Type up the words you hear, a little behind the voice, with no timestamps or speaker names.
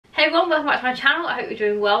Hey everyone, welcome back to my channel. I hope you're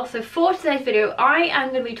doing well. So for today's video, I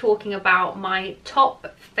am going to be talking about my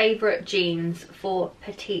top favourite jeans for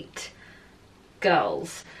petite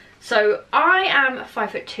girls. So I am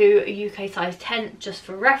 5'2", UK size 10, just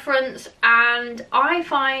for reference, and I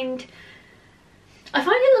find it a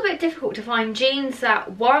little bit difficult to find jeans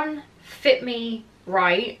that, one, fit me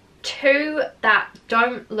right, two, that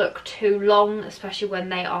don't look too long, especially when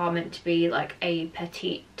they are meant to be like a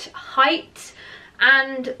petite height,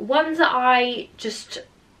 and ones that are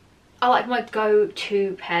like my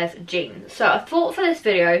go-to pairs of jeans. So I thought for this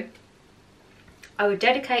video I would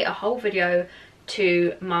dedicate a whole video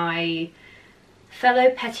to my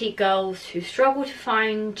fellow petite girls who struggle to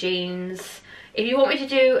find jeans. If you want me to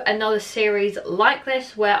do another series like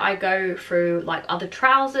this where I go through like other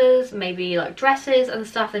trousers, maybe like dresses and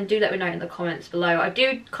stuff, then do let me know in the comments below. I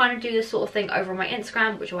do kind of do this sort of thing over on my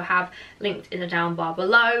Instagram, which I'll have linked in the down bar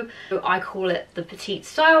below. I call it the Petite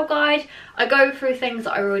Style Guide. I go through things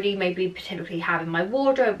that I already maybe typically have in my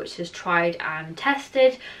wardrobe, which is tried and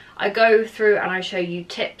tested. I go through and I show you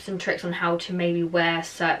tips and tricks on how to maybe wear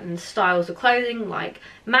certain styles of clothing like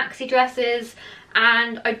maxi dresses.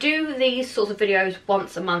 And I do these sorts of videos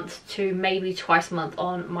once a month to maybe twice a month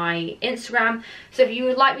on my Instagram. So if you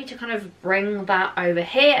would like me to kind of bring that over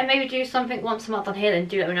here and maybe do something once a month on here, then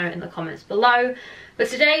do let me know in the comments below. But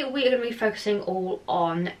today we are going to be focusing all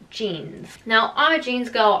on jeans. Now, I'm a jeans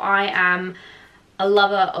girl. I am a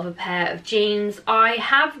lover of a pair of jeans. I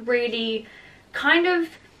have really kind of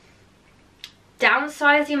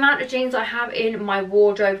downsize the amount of jeans I have in my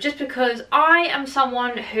wardrobe, just because I am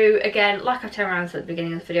someone who, again, like I turned around at the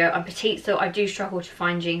beginning of the video, I'm petite, so I do struggle to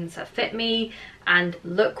find jeans that fit me and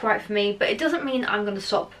look right for me. But it doesn't mean I'm going to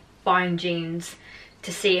stop buying jeans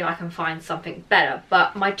to see if I can find something better.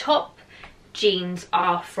 But my top jeans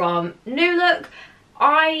are from New Look.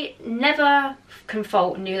 I never can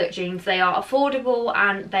fault New Look jeans. They are affordable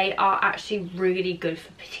and they are actually really good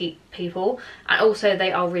for petite people, and also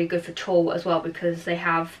they are really good for tall as well, because they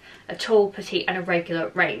have a tall, petite and a regular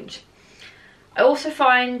range. I also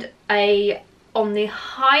find on the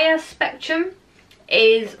higher spectrum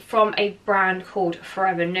is from a brand called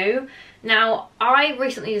Forever New. Now, I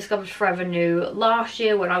recently discovered Forever New last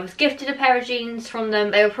year when I was gifted a pair of jeans from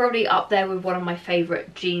them. They were probably up there with one of my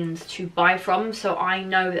favourite jeans to buy from, so I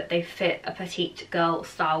know that they fit a petite girl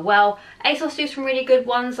style well. ASOS do some really good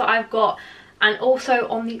ones that I've got, and also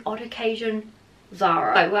on the odd occasion,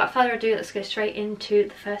 Zara. So without further ado, let's go straight into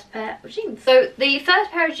the first pair of jeans. So the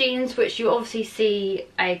first pair of jeans, which you obviously see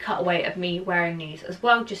a cutaway of me wearing these as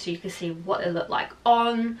well, just so you can see what they look like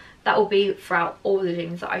on. That will be throughout all the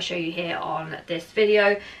jeans that I show you here on this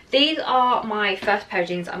video. These are my first pair of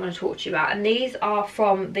jeans I'm going to talk to you about, and these are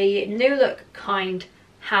from the New Look Kind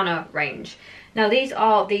Hannah range. Now, these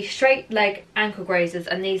are the straight leg ankle grazers,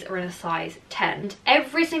 and these are in a size 10.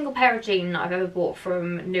 Every single pair of jeans I've ever bought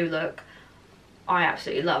from New Look I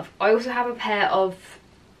absolutely love. I also have a pair of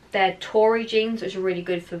their Tory jeans, which are really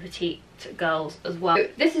good for petite girls as well. So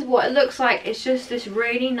this is what it looks like. It's just this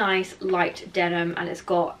really nice light denim, and it's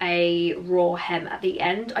got a raw hem at the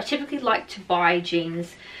end. I typically like to buy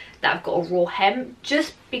jeans that have got a raw hem,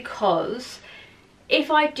 just because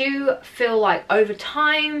if I do feel like over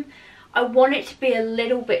time I want it to be a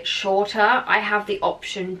little bit shorter, I have the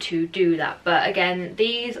option to do that. But again,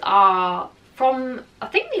 these are from, I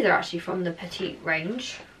think these are actually from the petite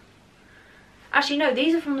range. Actually no,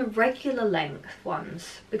 these are from the regular length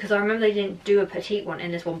ones, because I remember they didn't do a petite one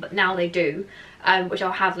in this one, but now they do, which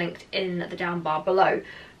I'll have linked in the down bar below.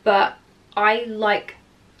 But I like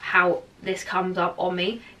how this comes up on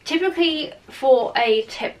me. Typically, for a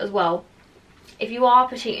tip as well, if you are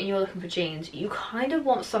petite and you're looking for jeans, you kind of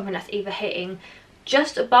want something that's either hitting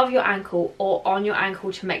just above your ankle or on your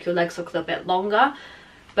ankle to make your legs look a little bit longer.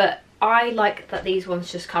 But I like that these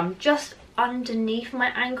ones just come just underneath my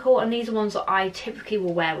ankle, and these are ones that I typically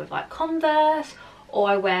will wear with like Converse, or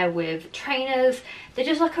I wear with trainers. They're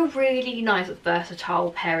just like a really nice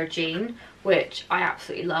versatile pair of jeans, which I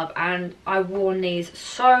absolutely love, and I've worn these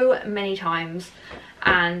so many times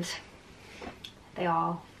and they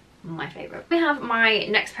are my favourite. We have my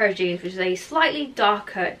next pair of jeans, which is a slightly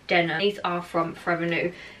darker denim. These are from Forever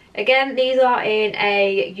New. Again, these are in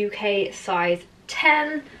a UK size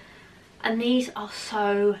 10, and these are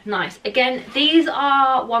so nice. Again, these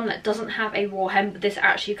are one that doesn't have a raw hem, but this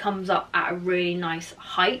actually comes up at a really nice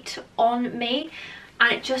height on me,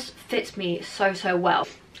 and it just fits me so well.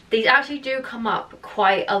 These actually do come up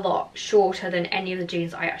quite a lot shorter than any of the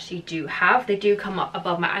jeans I actually do have. They do come up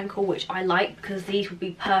above my ankle, which I like, because these would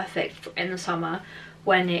be perfect in the summer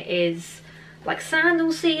when it is like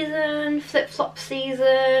sandal season, flip-flop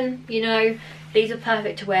season, you know. These are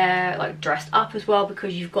perfect to wear like dressed up as well,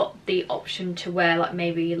 because you've got the option to wear like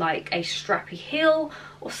maybe like a strappy heel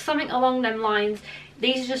or something along them lines.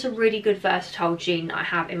 These are just a really good versatile jean that I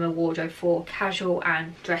have in my wardrobe for casual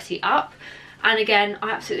and dressy up. And again,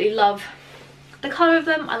 I absolutely love the colour of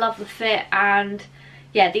them, I love the fit, and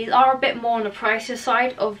yeah, these are a bit more on the pricier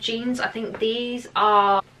side of jeans. I think these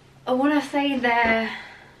are, I want to say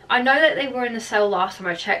I know that they were in the sale last time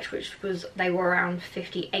I checked, which was, they were around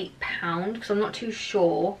 £58, because I'm not too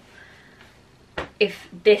sure if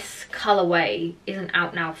this colourway isn't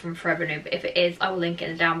out now from Forever New, but if it is, I will link it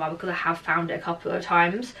in the down bar, because I have found it a couple of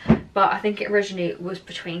times. But I think it originally was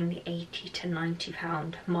between the £80 to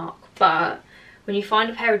 £90 mark. But when you find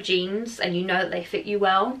a pair of jeans and you know that they fit you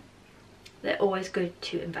well, they're always good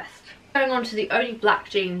to invest. Going on to the only black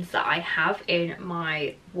jeans that I have in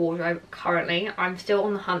my wardrobe currently. I'm still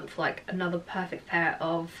on the hunt for like another perfect pair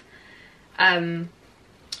of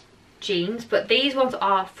jeans, but these ones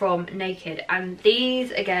are from Naked, and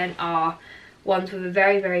these again are ones with a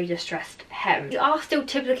very distressed hem. These are still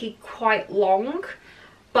typically quite long,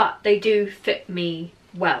 but they do fit me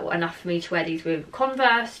well enough for me to wear these with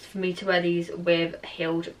Converse, for me to wear these with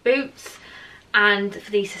heeled boots, and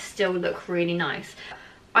for these to still look really nice.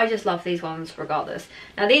 I just love these ones regardless.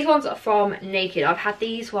 Now these ones are from Naked. I've had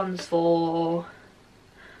these ones for,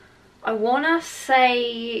 I want to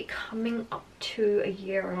say, coming up to a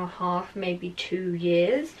year and a half, maybe 2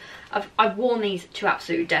 years. I've worn these to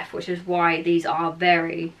absolute death, which is why these are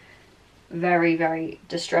very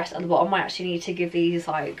distressed at the bottom. I actually need to give these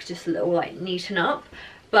like just a little like neaten up.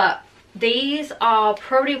 But these are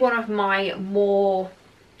probably one of my more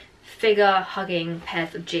figure hugging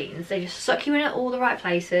pairs of jeans. They just suck you in at all the right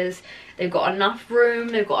places. They've got enough room,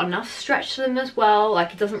 they've got enough stretch to them as well.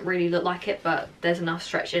 Like, it doesn't really look like it, but there's enough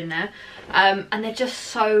stretch in there. And they're just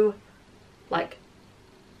so like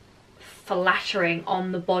flattering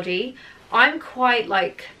on the body. I'm quite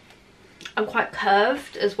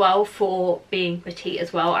curved as well for being petite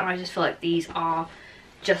as well, and I just feel like these are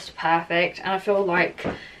just perfect. And I feel like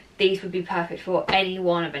these would be perfect for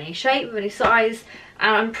anyone of any shape, of any size.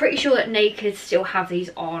 And I'm pretty sure that Naked still have these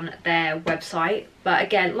on their website. But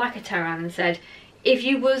again, like I turned around and said, if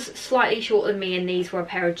you was slightly shorter than me and these were a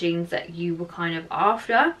pair of jeans that you were kind of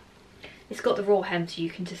after, it's got the raw hem, so you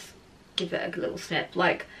can just give it a little snip.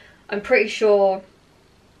 Like, I'm pretty sure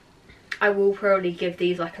I will probably give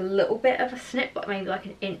these like a little bit of a snip, but maybe like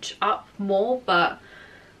an inch up more. But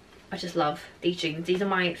I just love these jeans. These are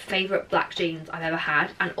my favourite black jeans I've ever had.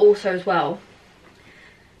 And also as well,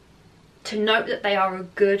 to note that they are a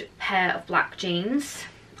good pair of black jeans.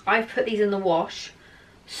 I've put these in the wash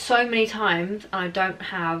so many times and I don't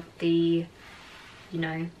have the, you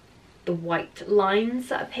know, the white lines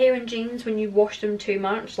that appear in jeans when you wash them too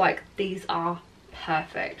much. Like, these are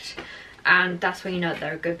perfect, and that's when you know that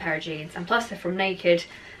they're a good pair of jeans. And plus they're from Naked,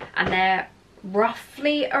 and they're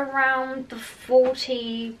roughly around the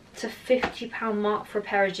 £40 to £50 mark for a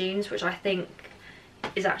pair of jeans, which I think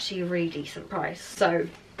is actually a really decent price. So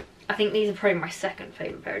I think these are probably my second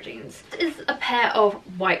favourite pair of jeans. This is a pair of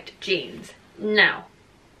white jeans. Now,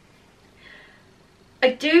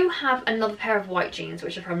 I do have another pair of white jeans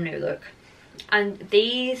which are from New Look, and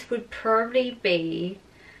these would probably be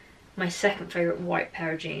my second favourite white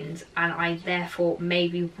pair of jeans, and I therefore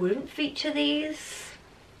maybe wouldn't feature these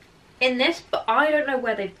in this, but I don't know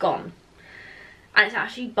where they've gone, and it's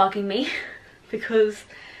actually bugging me because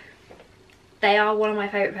they are one of my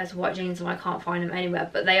favourite pairs of white jeans and I can't find them anywhere,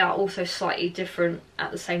 but they are also slightly different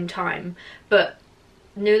at the same time. But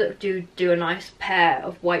New Look do a nice pair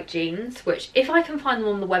of white jeans, which if I can find them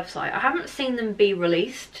on the website, I haven't seen them be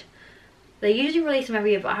released. They usually release them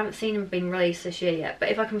every year, but I haven't seen them being released this year yet. But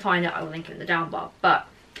if I can find it, I will link it in the down bar. But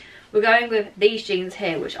we're going with these jeans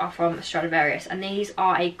here, which are from Stradivarius, and these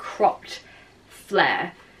are a cropped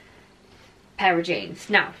flare pair of jeans.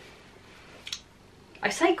 Now, I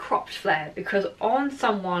say cropped flare because on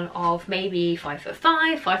someone of maybe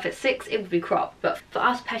 5'5", 5'6", it would be cropped. But for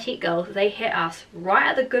us petite girls, they hit us right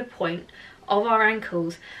at the good point of our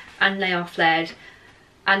ankles, and they are flared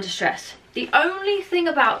and distressed. The only thing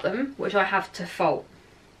about them, which I have to fault,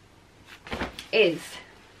 is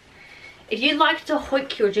if you'd like to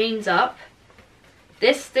hoik your jeans up,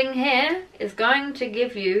 this thing here is going to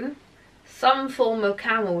give you some form of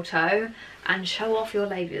camel toe and show off your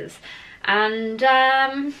labias. And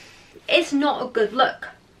it's not a good look.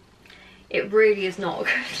 It really is not a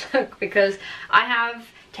good look, because I have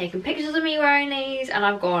taken pictures of me wearing these and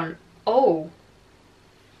I've gone, oh,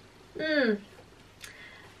 that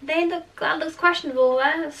looks questionable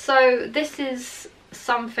there. So this is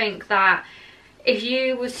something that if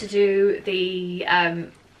you was to do the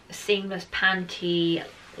seamless panty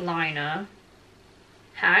liner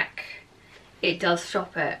hack, it does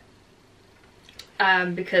stop it.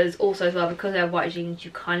 Because also as well, because they're white jeans,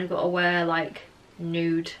 you kind of got to wear like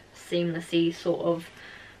nude seamlessy sort of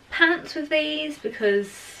pants with these,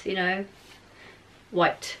 because you know,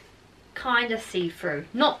 white, kind of see-through,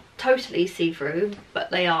 not totally see-through,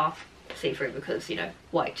 but they are see-through because, you know,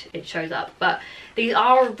 white, it shows up. But these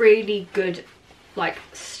are a really good, like,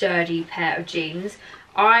 sturdy pair of jeans.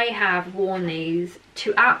 I have worn these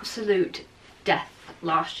to absolute death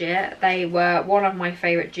last year. They were one of my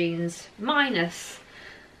favourite jeans, minus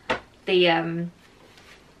the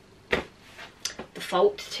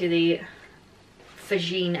fault to the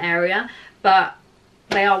vagine area, but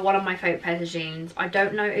they are one of my favourite pairs of jeans. I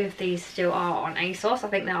don't know if these still are on ASOS. I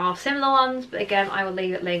think there are similar ones, but again, I will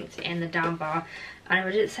leave it linked in the down bar. And if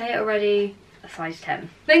I didn't say it already, a size 10.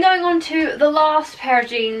 Then going on to the last pair of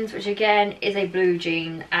jeans, which again is a blue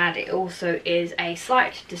jean, and it also is a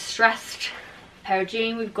slight distressed pair of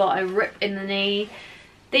jean. We've got a rip in the knee.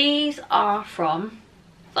 These are from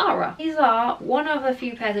Zara. These are one of the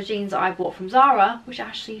few pairs of jeans that I bought from Zara which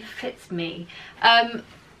actually fits me.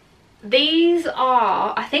 These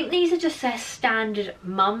are, I think these are just their standard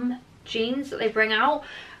mum jeans that they bring out.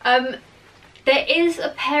 There is a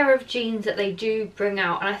pair of jeans that they do bring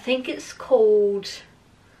out, and I think it's called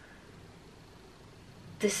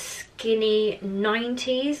the skinny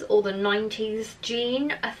 90s or the 90s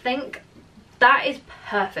jean. I think that is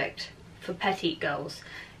perfect for petite girls.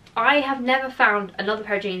 I have never found another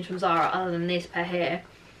pair of jeans from Zara other than this pair here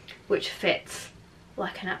which fits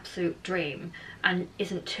like an absolute dream and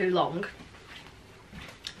isn't too long.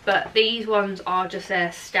 But these ones are just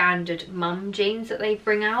their standard mum jeans that they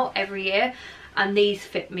bring out every year, and these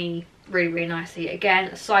fit me really, really nicely. Again,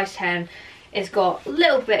 a size 10. It's got a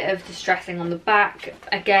little bit of distressing on the back.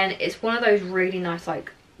 Again, it's one of those really nice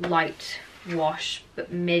like light wash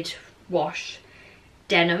but mid wash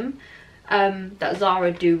denim that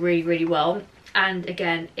Zara do really, really well. And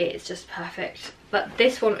again, it's just perfect. But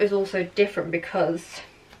this one is also different because,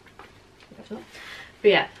 but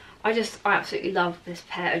yeah, I absolutely love this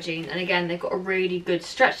pair of jeans. And again, they've got a really good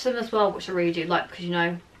stretch to them as well, which I really do like, because you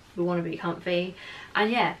know we want to be comfy.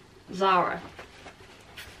 And yeah, Zara,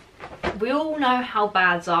 we all know how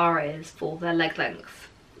bad Zara is for their leg length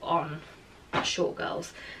on short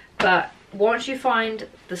girls, but once you find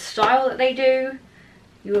the style that they do,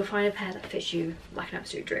 you will find a pair that fits you like an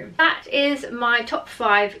absolute dream. That is my top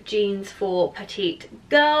 5 jeans for petite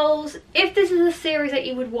girls. If this is a series that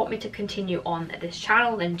you would want me to continue on this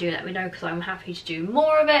channel, then do let me know, because I'm happy to do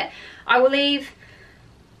more of it. I will leave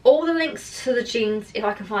all the links to the jeans if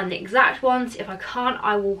I can find the exact ones. If I can't,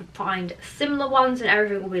 I will find similar ones, and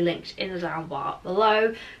everything will be linked in the down bar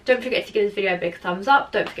below. Don't forget to give this video a big thumbs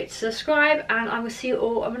up. Don't forget to subscribe, and I will see you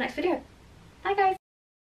all on my next video. Bye guys.